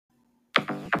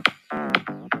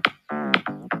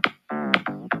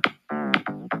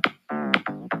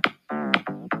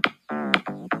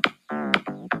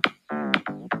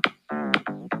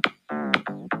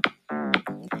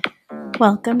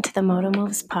Welcome to the Moto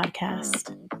Moves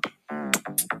podcast.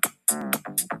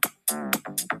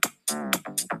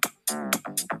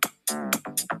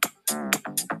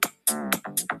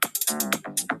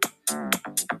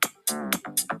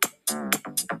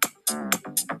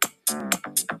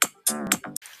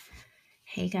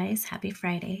 Hey guys, happy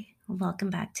Friday. Welcome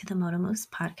back to the Moto Moves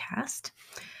podcast.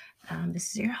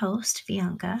 This is your host,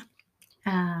 Bianca.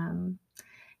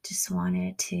 Just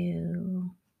wanted to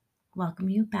welcome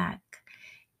you back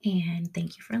and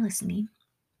thank you for listening.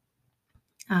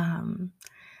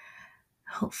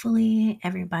 Hopefully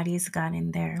everybody's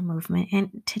gotten their movement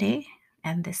in today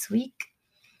and this week.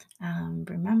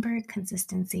 Remember,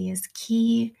 consistency is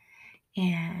key,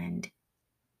 and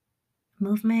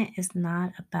movement is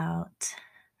not about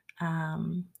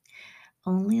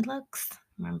only looks.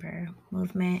 Remember,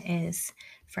 movement is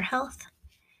for health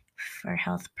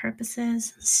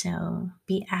purposes. So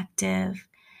be active,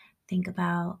 think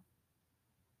about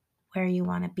where you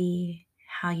want to be,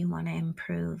 how you want to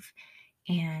improve,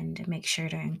 and make sure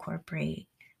to incorporate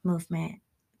movement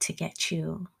to get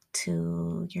you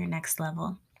to your next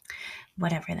level,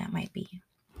 whatever that might be.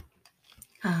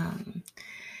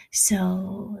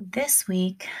 So this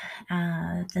week,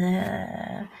 my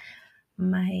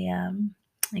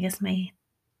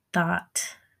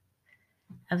thought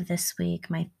of this week,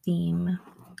 my theme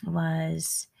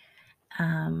was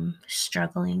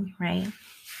struggling, right?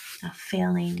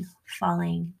 Failing,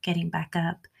 falling, getting back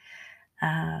up.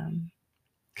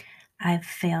 I've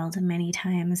failed many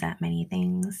times at many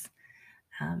things.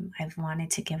 I've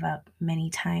wanted to give up many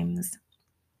times.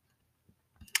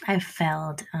 I've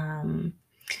failed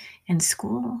in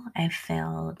school. I've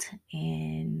failed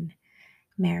in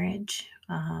marriage.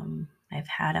 I've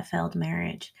had a failed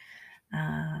marriage.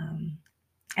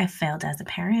 I've failed as a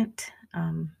parent.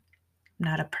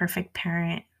 Not a perfect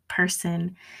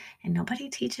person, and nobody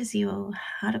teaches you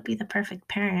how to be the perfect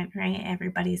parent, right?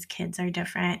 Everybody's kids are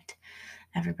different.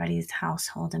 Everybody's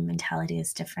household and mentality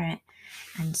is different.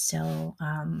 And so,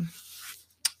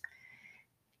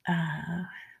 I've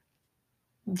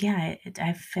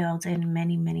failed in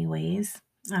many, many ways.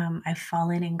 I've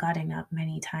fallen and gotten up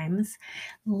many times,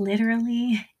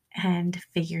 literally and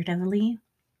figuratively.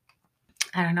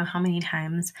 I don't know how many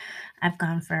times I've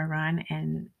gone for a run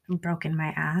and broken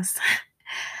my ass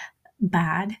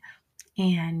bad.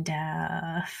 And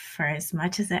for as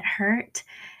much as it hurt,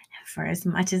 for as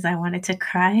much as I wanted to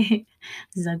cry,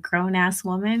 as a grown ass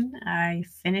woman, I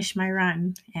finished my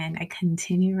run and I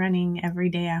continue running every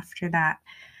day after that.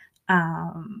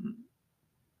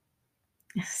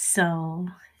 So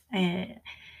I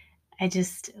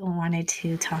just wanted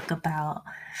to talk about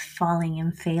falling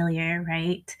and failure,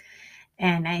 right?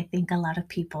 And I think a lot of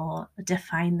people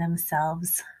define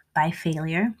themselves by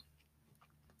failure.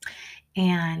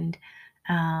 And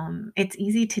it's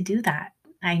easy to do that.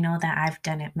 I know that I've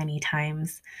done it many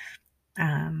times.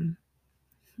 And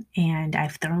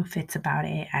I've thrown fits about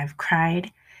it. I've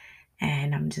cried.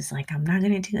 And I'm just like, I'm not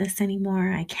going to do this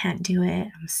anymore. I can't do it.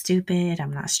 I'm stupid.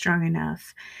 I'm not strong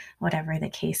enough, whatever the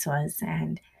case was.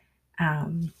 And I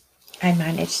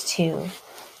managed to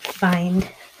find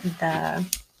the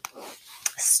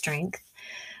strength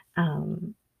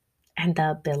and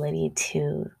the ability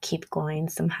to keep going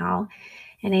somehow.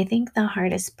 And I think the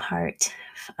hardest part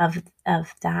of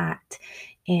that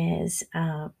is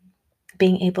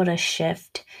being able to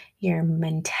shift your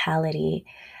mentality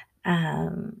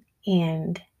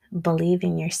and believe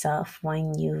in yourself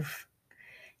when you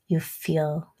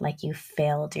feel like you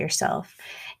failed yourself.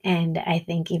 And I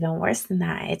think even worse than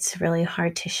that, it's really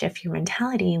hard to shift your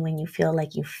mentality when you feel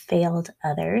like you failed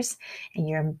others and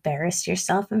you're embarrassed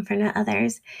yourself in front of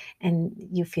others. And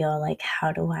you feel like,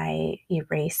 how do I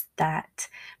erase that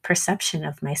perception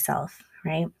of myself,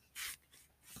 right?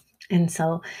 And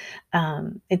so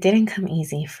it didn't come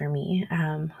easy for me.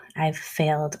 I've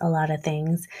failed a lot of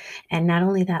things. And not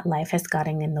only that, life has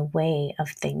gotten in the way of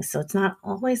things. So it's not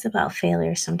always about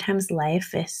failure. Sometimes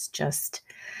life is just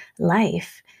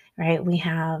life, right? We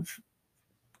have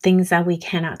things that we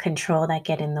cannot control that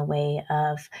get in the way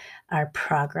of our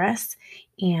progress.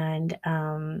 And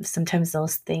sometimes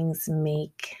those things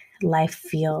make life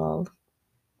feel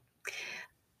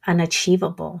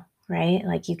unachievable, right?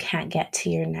 Like you can't get to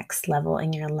your next level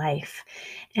in your life.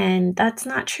 And that's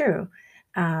not true.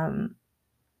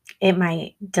 It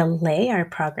might delay our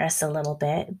progress a little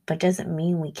bit, but doesn't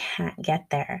mean we can't get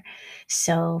there.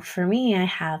 So for me, I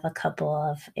have a couple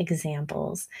of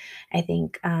examples. I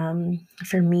think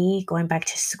for me, going back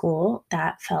to school,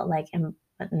 that felt like an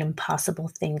impossible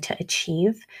thing to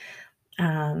achieve.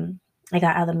 I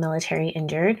got out of the military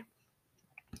injured.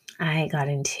 I got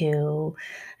into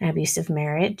an abusive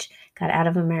marriage, got out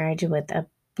of a marriage with a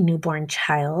newborn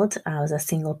child. I was a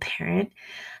single parent.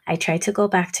 I tried to go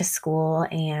back to school,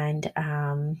 and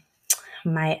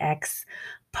my ex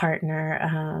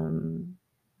partner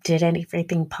did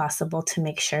everything possible to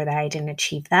make sure that I didn't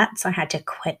achieve that. So I had to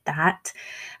quit that,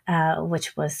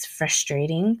 which was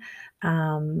frustrating.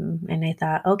 And I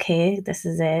thought, okay, this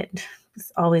is it.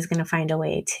 It's always going to find a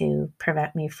way to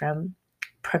prevent me from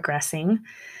progressing.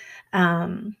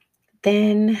 Um,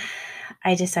 then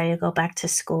I decided to go back to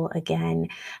school again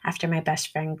after my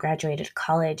best friend graduated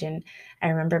college. And I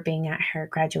remember being at her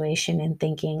graduation and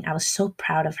thinking I was so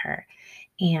proud of her.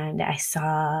 And I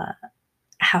saw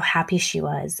how happy she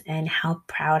was and how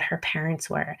proud her parents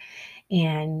were.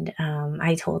 And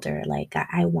I told her, like,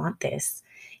 I want this.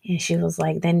 And she was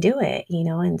like, then do it, you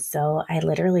know? And so I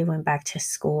literally went back to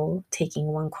school, taking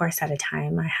one course at a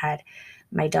time. I had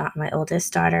my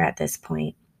oldest daughter at this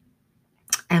point,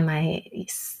 and my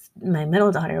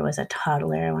middle daughter was a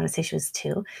toddler. I want to say she was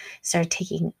 2. Started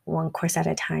taking one course at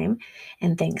a time,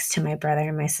 and thanks to my brother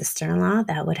and my sister-in-law,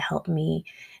 that would help me.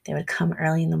 They would come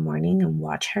early in the morning and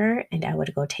watch her, and I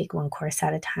would go take one course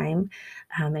at a time,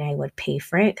 and I would pay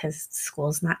for it because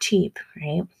school's not cheap,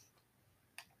 right?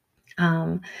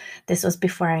 Um, this was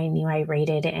before I knew I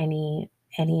rated any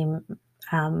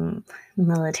um,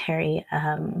 military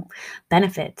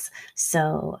benefits,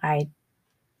 so I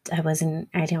wasn't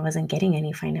getting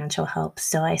any financial help.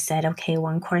 So I said, okay,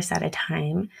 one course at a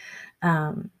time.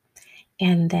 Um,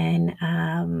 and then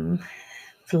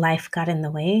life got in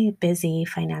the way, busy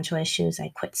financial issues. I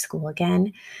quit school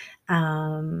again.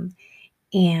 Um,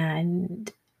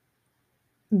 and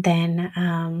then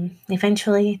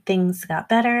eventually things got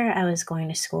better. I was going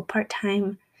to school part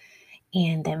time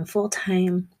and then full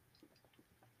time.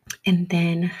 And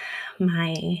then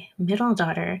my middle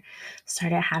daughter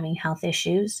started having health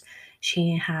issues.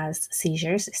 She has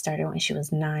seizures. It started when she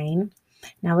was 9.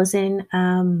 And I was in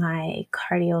my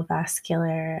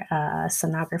cardiovascular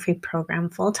sonography program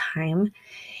full time,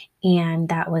 and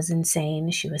that was insane.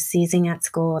 She was seizing at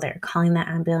school. They were calling the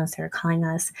ambulance. They were calling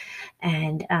us,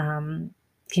 and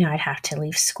I'd have to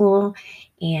leave school,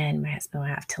 and my husband would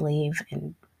have to leave,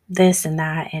 and this and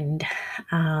that, and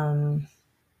um,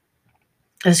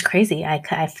 it was crazy.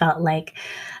 I felt like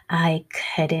I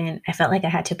couldn't I felt like I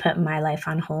had to put my life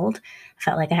on hold. I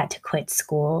felt like I had to quit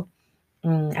school.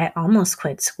 I almost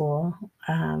quit school,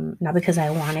 not because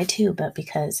I wanted to, but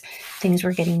because things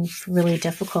were getting really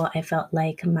difficult. I felt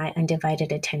like my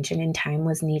undivided attention and time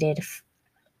was needed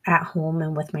at home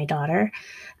and with my daughter.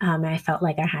 And I felt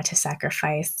like I had to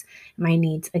sacrifice my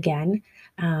needs again,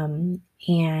 and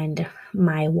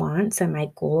my wants and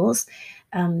my goals.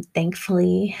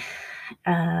 Thankfully,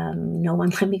 no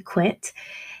one let me quit.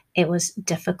 It was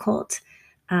difficult,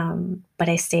 but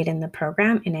I stayed in the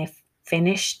program and I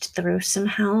finished through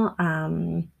somehow.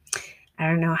 I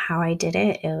don't know how I did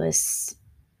it. It was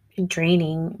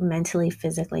draining mentally,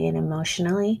 physically, and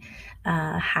emotionally,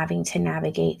 having to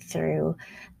navigate through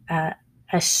uh,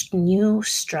 new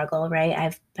struggle, right?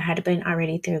 I've had been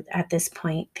already through, at this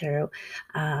point, through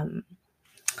um,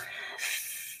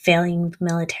 failing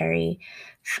military,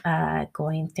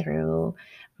 going through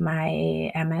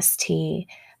my MST,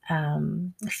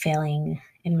 failing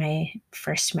in my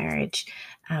first marriage,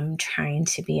 trying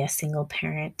to be a single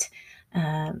parent,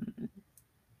 um,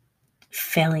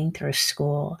 failing through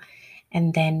school.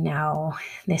 And then now,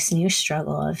 this new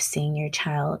struggle of seeing your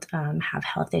child have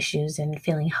health issues and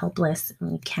feeling helpless.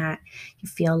 And you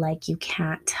feel like you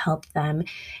can't help them.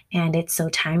 And it's so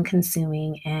time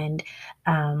consuming and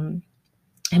um,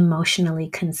 emotionally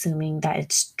consuming that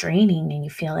it's draining, and you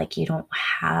feel like you don't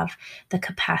have the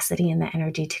capacity and the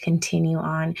energy to continue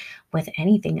on with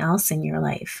anything else in your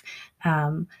life.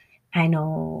 um, I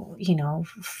know,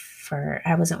 for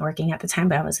I wasn't working at the time,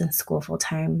 but I was in school full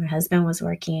time. My husband was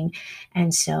working,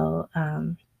 and so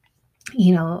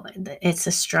it's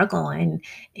a struggle, and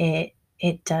it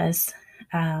does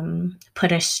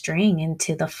put a string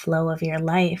into the flow of your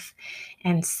life.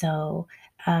 And so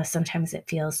sometimes it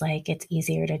feels like it's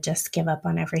easier to just give up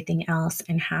on everything else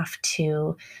and have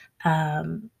to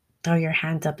um, throw your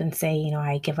hands up and say,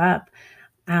 I give up.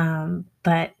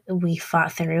 But we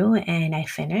fought through and I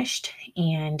finished,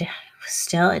 and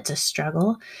still it's a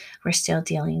struggle. We're still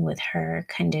dealing with her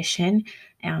condition.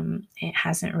 It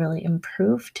hasn't really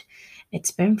improved.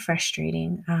 It's been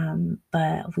frustrating,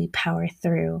 but we power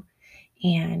through,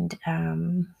 and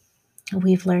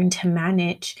we've learned to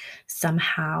manage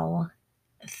somehow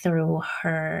through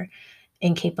her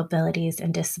incapabilities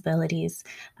and disabilities,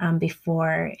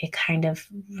 before it kind of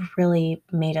really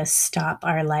made us stop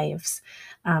our lives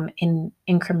in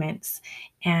increments.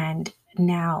 And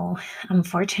now,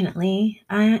 unfortunately,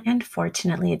 and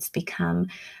fortunately, it's become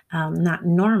not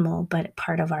normal, but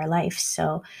part of our life.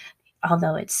 So,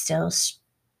 although it's still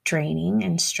draining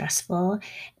and stressful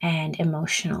and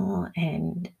emotional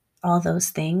and all those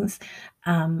things,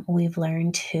 we've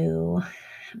learned to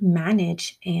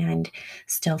manage and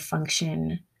still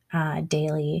function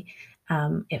daily,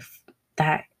 if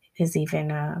that is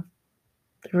even a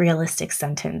realistic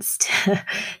sentence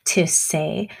to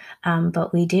say,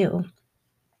 but we do.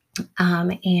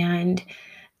 And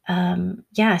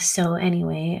Yeah, so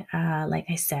anyway, like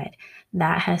I said,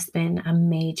 that has been a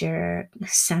major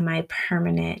semi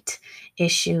permanent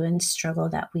issue and struggle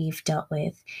that we've dealt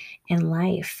with in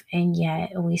life. And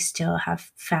yet we still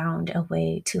have found a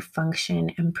way to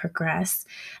function and progress,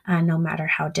 no matter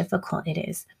how difficult it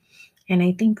is. And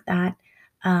I think that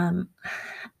um,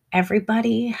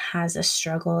 everybody has a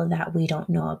struggle that we don't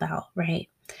know about, right?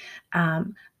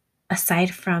 Um,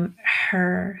 Aside from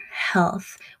her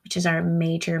health, which is our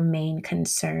major main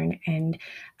concern and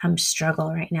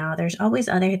struggle right now, there's always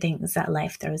other things that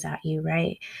life throws at you,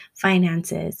 right?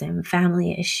 Finances and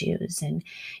family issues and,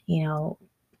 you know,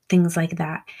 things like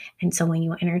that. And so when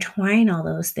you intertwine all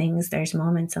those things, there's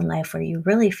moments in life where you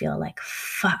really feel like,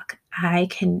 fuck, I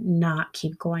cannot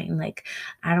keep going. Like,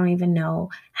 I don't even know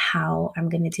how I'm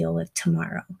going to deal with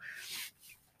tomorrow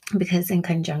because in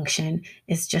conjunction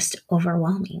is just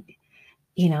overwhelming,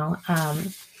 you know.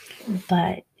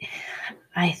 But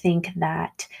I think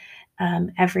that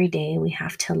every day we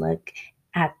have to look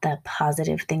at the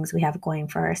positive things we have going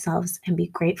for ourselves and be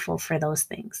grateful for those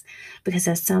things. Because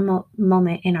at some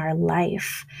moment in our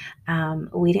life,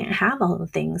 we didn't have all the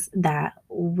things that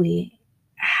we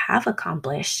have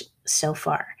accomplished so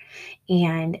far.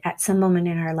 And at some moment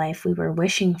in our life, we were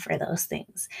wishing for those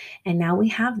things. And now we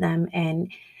have them.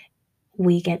 And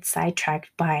we get sidetracked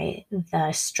by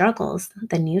the struggles,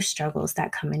 the new struggles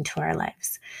that come into our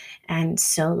lives. And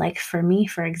so, like for me,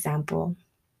 for example,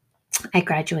 I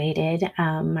graduated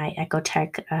my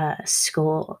ecotech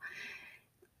school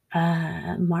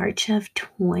March of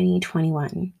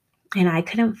 2021, and I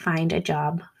couldn't find a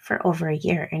job for over a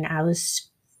year. And I was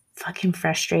fucking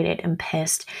frustrated and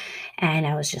pissed. And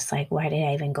I was just like, why did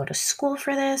I even go to school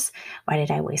for this? Why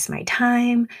did I waste my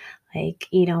time? Like,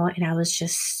 and I was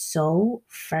just so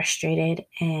frustrated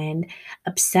and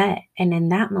upset. And in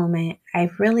that moment, I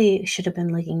really should have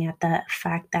been looking at the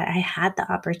fact that I had the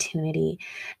opportunity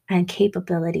and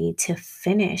capability to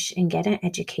finish and get an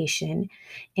education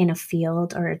in a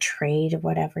field or a trade,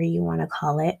 whatever you want to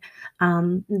call it,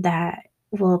 that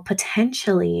will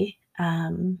potentially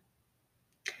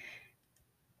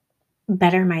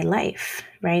better my life,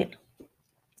 right?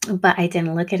 But I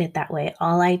didn't look at it that way.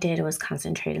 All I did was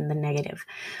concentrate in the negative.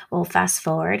 Well, fast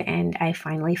forward, and I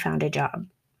finally found a job.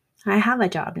 I have a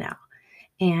job now,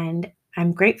 and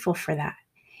I'm grateful for that.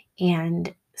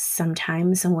 And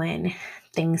sometimes when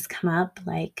things come up,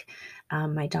 like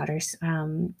my daughter's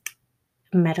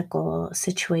medical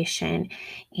situation,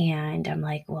 and I'm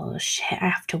like, well, shit, I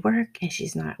have to work and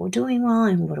she's not doing well,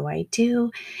 and what do I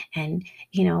do? And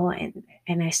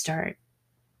and I start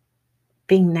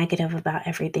being negative about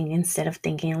everything instead of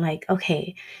thinking like,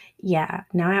 okay, yeah,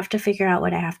 now I have to figure out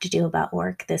what I have to do about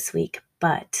work this week,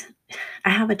 but I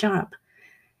have a job.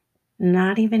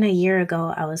 Not even a year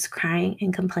ago, I was crying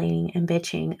and complaining and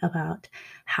bitching about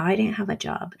how I didn't have a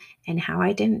job and how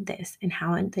I didn't this and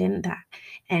how I didn't that.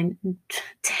 And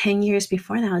 10 years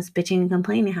before that, I was bitching and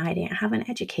complaining how I didn't have an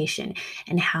education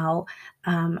and how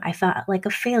I felt like a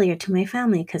failure to my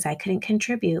family because I couldn't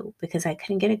contribute, because I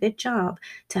couldn't get a good job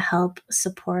to help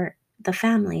support the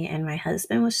family. And my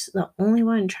husband was the only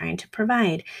one trying to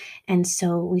provide. And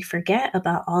so we forget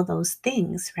about all those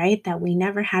things, right, that we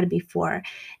never had before,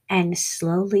 and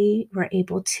slowly we're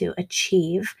able to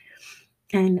achieve,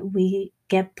 and we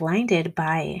get blinded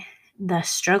by the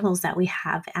struggles that we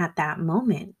have at that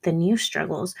moment, the new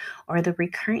struggles or the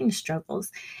recurring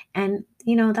struggles. And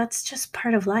that's just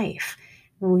part of life.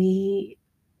 we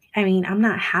I mean, I'm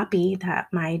not happy that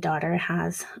my daughter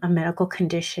has a medical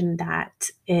condition that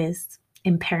is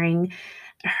impairing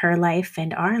her life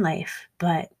and our life,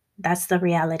 but that's the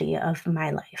reality of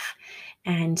my life.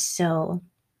 And so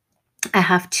I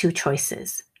have two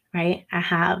choices, right? I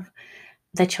have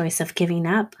the choice of giving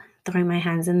up, throwing my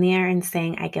hands in the air and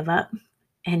saying, I give up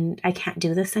and I can't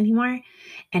do this anymore.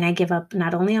 And I give up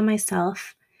not only on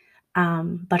myself,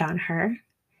 but on her.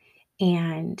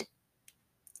 And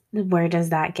where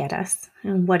does that get us?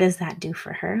 And what does that do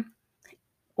for her?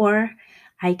 Or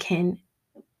I can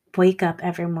wake up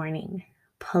every morning,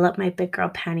 pull up my big girl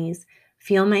panties,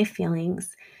 feel my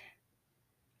feelings,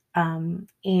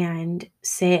 and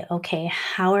say, okay,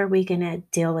 how are we going to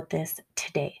deal with this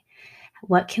today?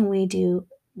 What can we do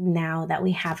now that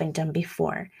we haven't done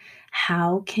before?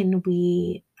 How can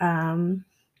we,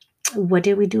 what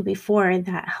did we do before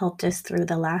that helped us through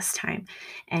the last time?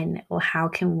 And how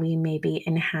can we maybe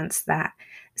enhance that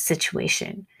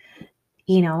situation?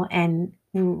 And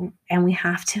we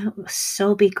have to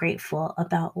so be grateful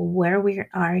about where we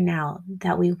are now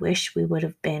that we wish we would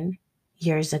have been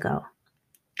years ago.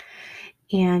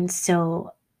 And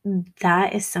so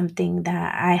that is something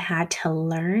that I had to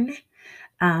learn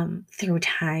through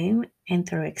time and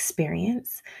through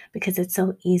experience, because it's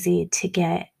so easy to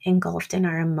get engulfed in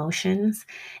our emotions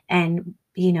and,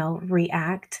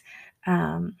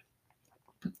 um,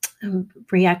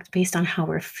 react based on how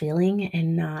we're feeling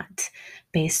and not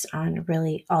based on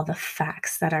really all the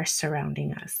facts that are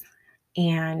surrounding us.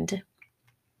 And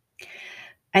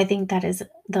I think that is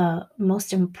the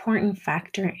most important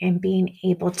factor in being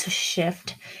able to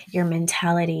shift your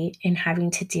mentality in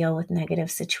having to deal with negative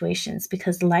situations,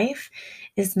 because life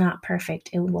is not perfect.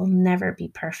 It will never be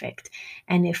perfect.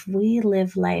 And if we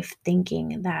live life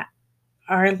thinking that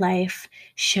our life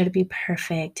should be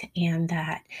perfect and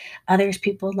that others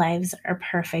people's lives are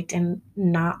perfect and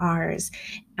not ours,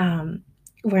 um,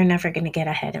 we're never going to get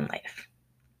ahead in life.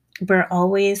 We're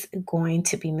always going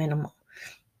to be minimal.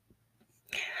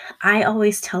 I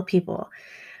always tell people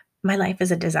my life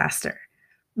is a disaster,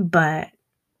 but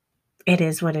it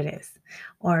is what it is.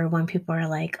 Or when people are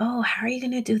like, "Oh, how are you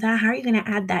going to do that? How are you going to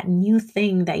add that new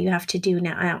thing that you have to do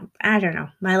now?" I don't know.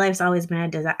 My life's always been a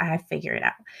disaster. I figure it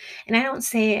out. And I don't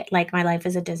say it like my life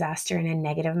is a disaster in a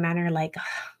negative manner, like,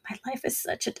 "Oh, my life is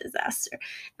such a disaster."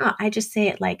 No, I just say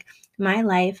it like my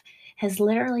life has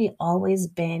literally always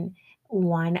been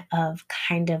one of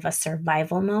kind of a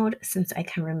survival mode since I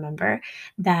can remember,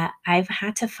 that I've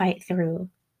had to fight through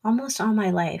almost all my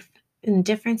life in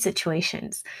different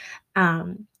situations,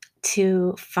 um,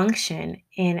 to function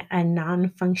in a non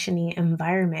functioning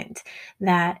environment,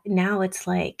 that now it's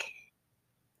like,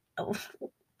 oh,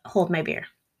 hold my beer.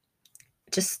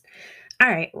 Just, all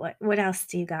right, what else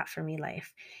do you got for me,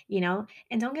 life?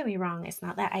 And don't get me wrong, it's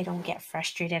not that I don't get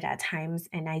frustrated at times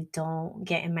and I don't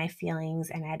get in my feelings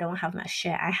and I don't have my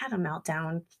shit. I had a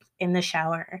meltdown in the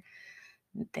shower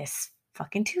this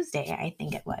fucking Tuesday, I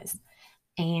think it was.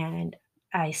 And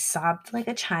I sobbed like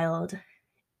a child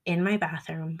in my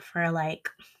bathroom for like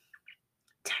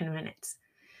 10 minutes.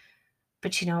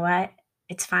 But you know what?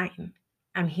 It's fine.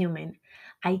 I'm human.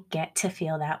 I get to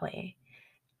feel that way.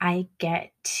 I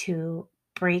get to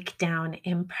break down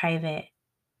in private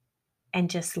and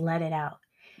just let it out.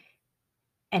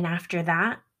 And after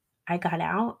that, I got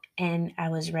out and I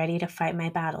was ready to fight my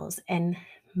battles. And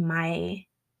my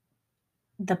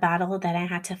the battle that I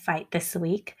had to fight this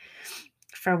week,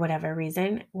 for whatever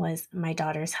reason, was my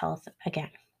daughter's health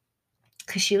again.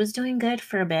 Because she was doing good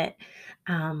for a bit.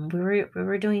 We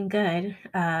were doing good.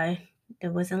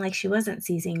 It wasn't like she wasn't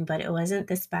seizing, but it wasn't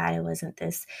this bad. It wasn't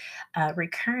this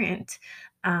recurrent.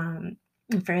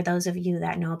 And for those of you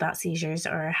that know about seizures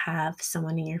or have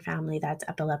someone in your family that's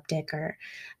epileptic or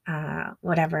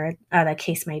whatever the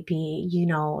case might be,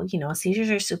 seizures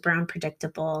are super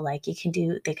unpredictable. Like they can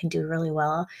do really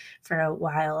well for a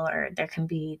while, or there can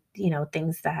be,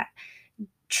 things that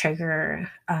trigger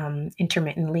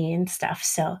intermittently and stuff.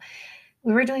 So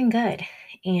we were doing good.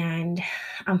 And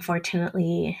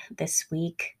unfortunately, this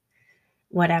week,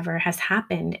 whatever has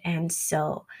happened. And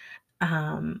so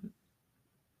um,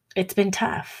 it's been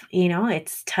tough.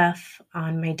 It's tough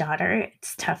on my daughter.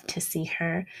 It's tough to see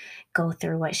her go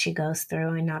through what she goes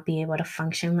through and not be able to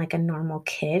function like a normal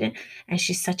kid. And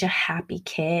she's such a happy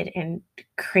kid and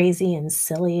crazy and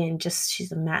silly and just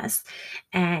she's a mess.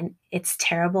 And it's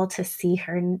terrible to see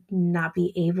her not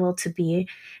be able to be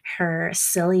her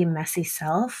silly, messy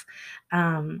self.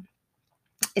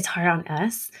 It's hard on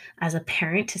us as a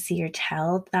parent to see your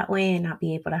child that way and not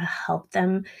be able to help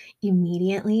them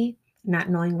immediately, not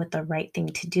knowing what the right thing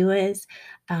to do is,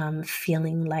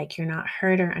 feeling like you're not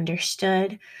heard or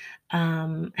understood.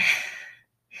 Um,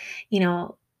 you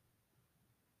know,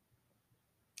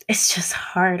 it's just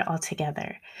hard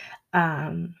altogether.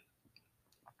 Um,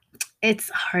 it's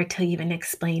hard to even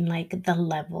explain like the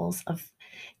levels of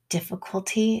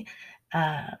difficulty.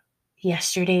 Uh,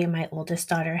 Yesterday, my oldest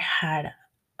daughter had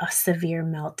a severe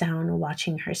meltdown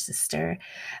watching her sister.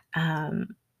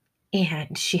 Um,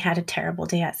 and she had a terrible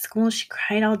day at school. She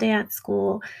cried all day at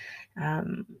school.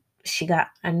 Um, she got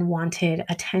unwanted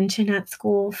attention at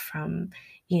school from,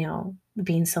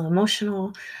 being so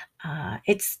emotional.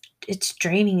 It's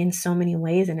draining in so many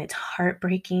ways, and it's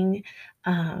heartbreaking.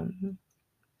 Um,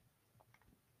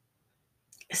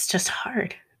 it's just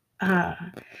hard. Uh,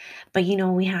 but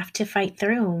we have to fight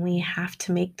through and we have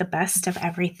to make the best of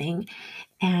everything.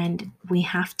 And we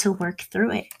have to work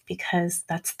through it because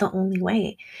that's the only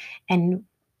way. And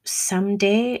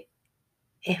someday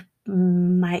it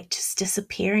might just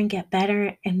disappear and get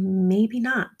better and maybe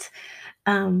not.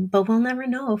 But we'll never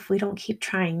know if we don't keep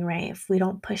trying, right? If we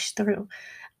don't push through,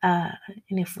 uh,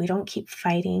 and if we don't keep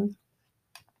fighting,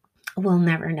 we'll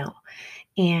never know.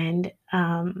 And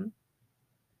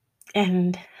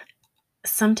and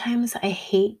sometimes I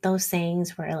hate those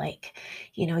sayings where, like,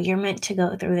 you're meant to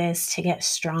go through this to get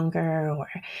stronger, or,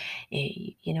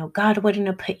 God wouldn't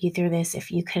have put you through this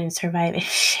if you couldn't survive it.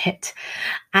 Shit.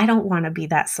 I don't want to be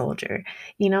that soldier.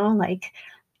 Like,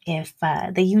 if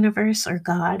the universe or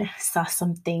God saw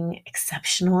something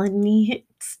exceptional in me,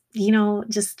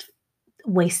 just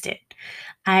waste it.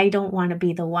 I don't want to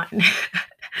be the one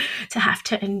to have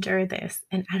to endure this.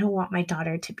 And I don't want my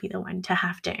daughter to be the one to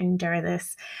have to endure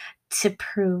this to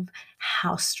prove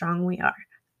how strong we are.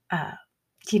 Uh,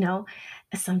 you know,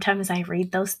 Sometimes I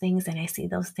read those things and I see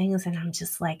those things and I'm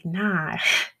just like, nah,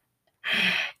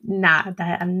 nah,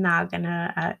 that I'm not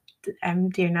gonna,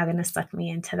 you're not gonna suck me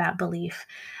into that belief.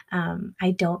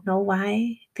 I don't know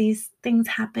why these things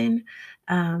happen.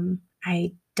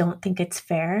 I don't think it's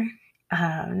fair,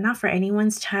 not for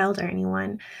anyone's child or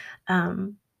anyone.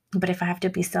 Um, but if I have to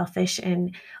be selfish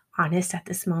and honest at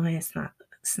this moment,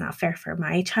 it's not fair for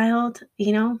my child.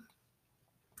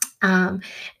 Um,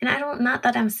 and I don't, not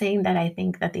that I'm saying that I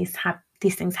think that these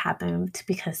things happen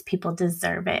because people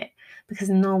deserve it, because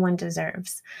no one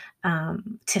deserves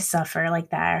to suffer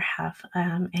like that or have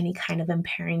any kind of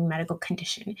impairing medical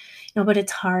condition. But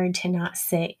it's hard to not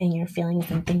sit in your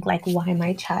feelings and think like, why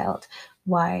my child?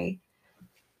 Why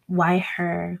why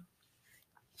her?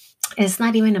 It's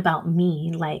not even about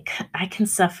me. Like, I can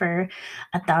suffer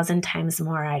 1,000 times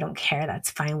more. I don't care. That's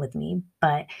fine with me.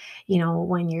 But,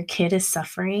 when your kid is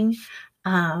suffering,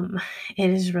 um, it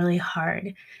is really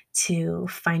hard to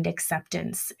find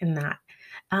acceptance in that.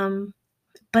 Um,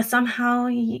 but somehow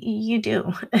you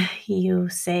do. You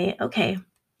say, okay,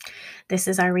 this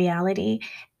is our reality.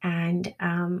 And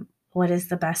what is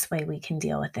the best way we can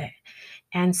deal with it?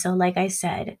 And so, like I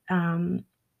said,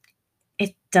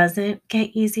 it doesn't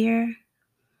get easier,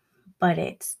 but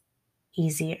it's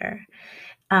easier.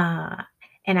 Uh,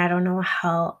 and I don't know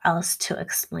how else to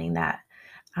explain that.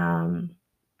 Um,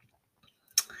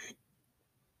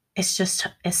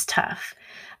 it's tough.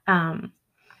 Um,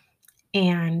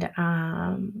 and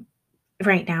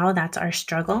right now, that's our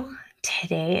struggle.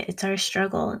 Today, it's our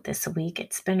struggle. This week,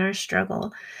 it's been our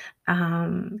struggle.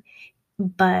 Um,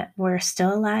 but we're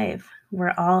still alive.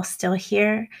 We're all still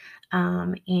here.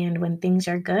 And when things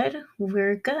are good,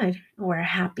 we're good. We're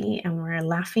happy and we're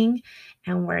laughing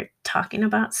and we're talking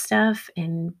about stuff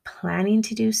and planning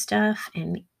to do stuff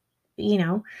and, you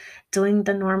know, doing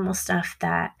the normal stuff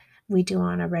that we do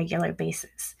on a regular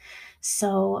basis.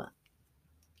 So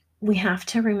we have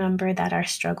to remember that our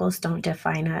struggles don't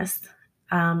define us.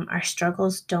 Our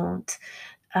struggles don't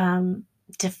um,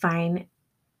 define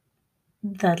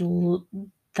the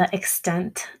the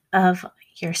extent of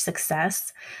your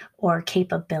success or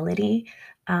capability.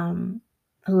 Um,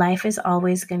 Life is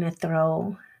always going to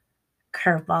throw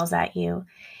curveballs at you,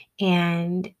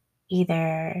 and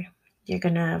either you're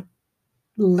going to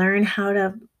learn how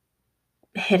to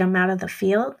hit them out of the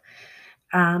field,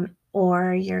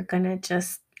 or you're going to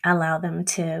just allow them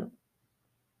to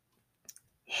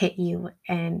hit you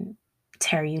and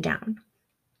tear you down.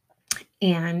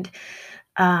 And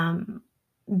um,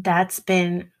 that's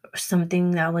been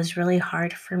something that was really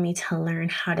hard for me to learn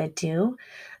how to do.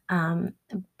 Um,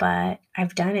 but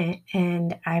I've done it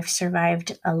and I've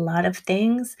survived a lot of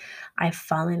things. I've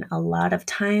fallen a lot of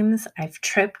times. I've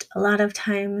tripped a lot of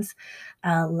times.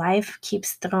 Life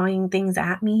keeps throwing things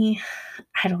at me.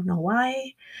 I don't know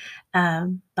why,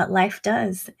 but life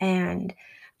does. And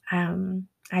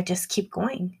I just keep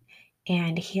going.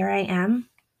 And here I am,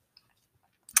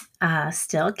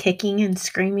 still kicking and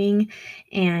screaming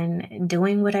and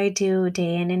doing what I do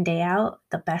day in and day out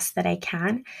the best that I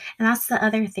can. And that's the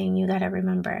other thing you got to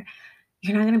remember.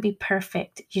 You're not going to be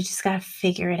perfect. You just got to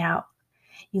figure it out.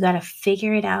 You got to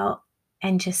figure it out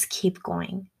and just keep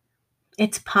going.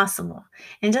 It's possible.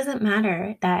 It doesn't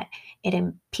matter that it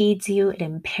impedes you, it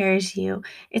impairs you.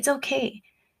 It's okay.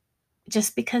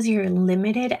 Just because you're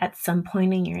limited at some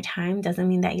point in your time doesn't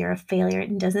mean that you're a failure.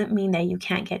 It doesn't mean that you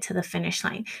can't get to the finish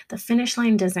line. The finish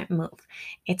line doesn't move.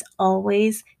 It's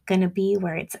always going to be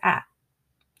where it's at.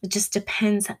 It just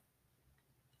depends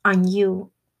on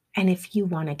you and if you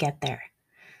want to get there.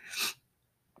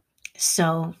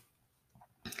 So,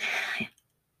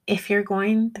 if you're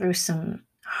going through some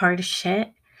hard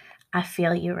shit, I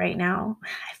feel you right now.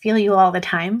 I feel you all the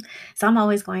time. So I'm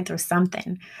always going through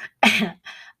something.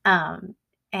 um,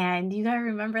 and you got to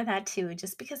remember that too.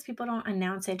 Just because people don't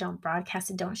announce it, don't broadcast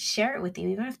it, don't share it with you,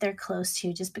 even if they're close to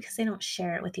you, just because they don't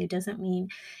share it with you doesn't mean,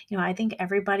 I think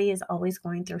everybody is always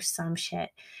going through some shit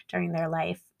during their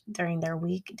life, during their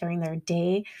week, during their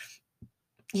day,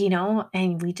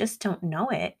 and we just don't know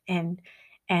it. And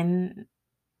and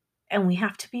we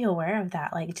have to be aware of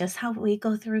that. Like, just how we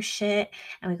go through shit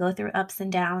and we go through ups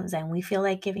and downs and we feel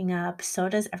like giving up, so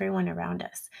does everyone around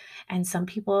us. And some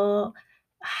people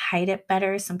hide it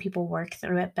better, some people work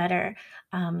through it better.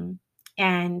 Um,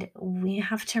 and we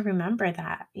have to remember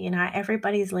that, not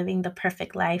everybody's living the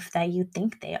perfect life that you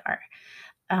think they are.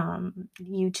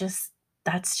 You just,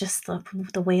 that's just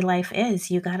the way life is.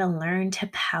 You got to learn to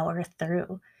power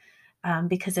through,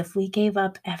 because if we gave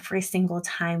up every single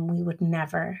time, we would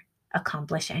never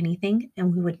accomplish anything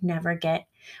and we would never get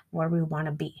where we want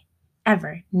to be.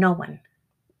 Ever. No one.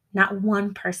 Not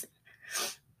one person.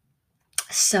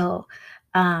 So,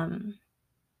 um,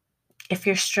 if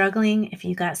you're struggling, if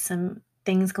you got some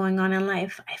things going on in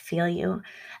life, I feel you.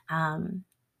 Um,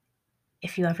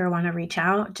 if you ever want to reach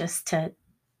out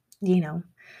you know,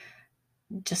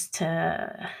 just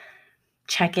to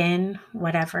check in,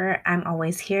 whatever, I'm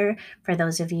always here. For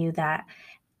those of you that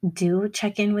do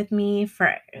check in with me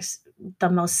for the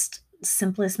most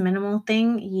simplest minimal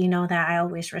thing, that I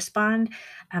always respond.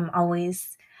 I'm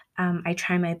always I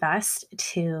try my best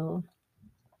to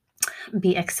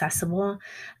be accessible.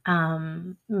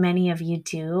 Many of you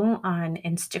do on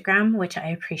Instagram, which I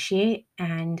appreciate,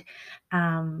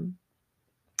 um,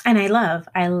 and I love,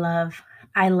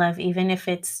 even if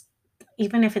it's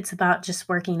about just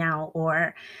working out,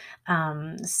 or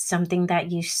something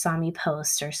that you saw me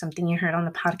post, or something you heard on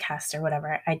the podcast or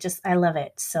whatever. I love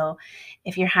it. So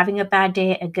if you're having a bad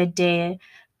day, a good day,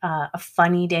 a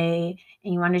funny day,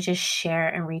 and you want to just share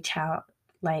and reach out,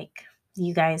 like,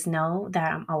 you guys know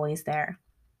that I'm always there.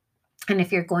 And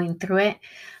if you're going through it,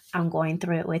 I'm going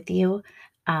through it with you.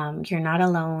 You're not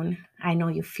alone. I know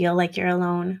you feel like you're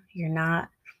alone. You're not.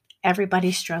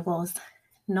 Everybody struggles.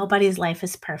 Nobody's life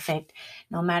is perfect,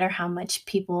 no matter how much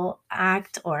people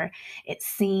act, or it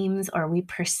seems, or we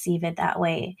perceive it that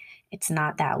way. It's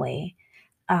not that way.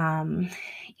 Um,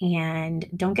 and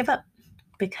don't give up,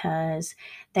 because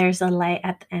there's a light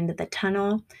at the end of the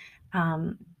tunnel,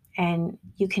 um, and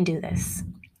you can do this.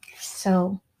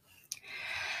 So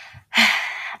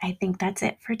I think that's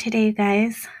it for today,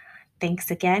 guys.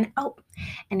 Thanks again. Oh,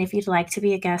 and if you'd like to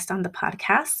be a guest on the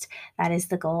podcast, that is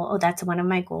the goal. Oh, that's one of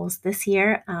my goals this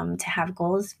year, to have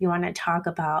goals. If you want to talk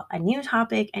about a new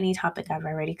topic, any topic I've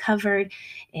already covered,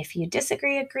 if you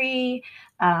disagree, agree,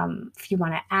 if you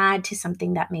want to add to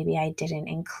something that maybe I didn't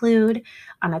include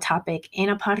on a topic in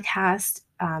a podcast,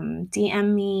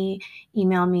 DM me,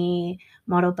 email me,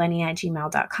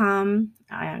 motobunny@gmail.com.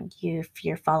 If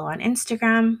you're follow on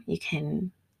Instagram, you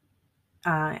can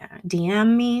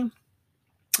DM me.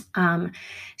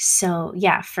 So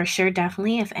yeah, for sure,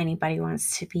 definitely. If anybody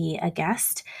wants to be a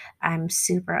guest, I'm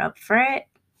super up for it.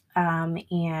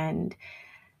 And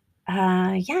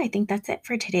Yeah, I think that's it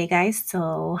for today, guys.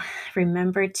 So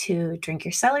remember to drink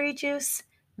your celery juice,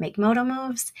 make moto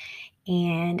moves,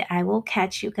 and I will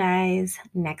catch you guys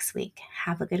next week.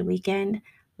 Have a good weekend.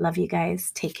 Love you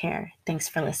guys. Take care. Thanks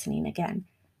for listening again.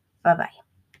 Bye bye.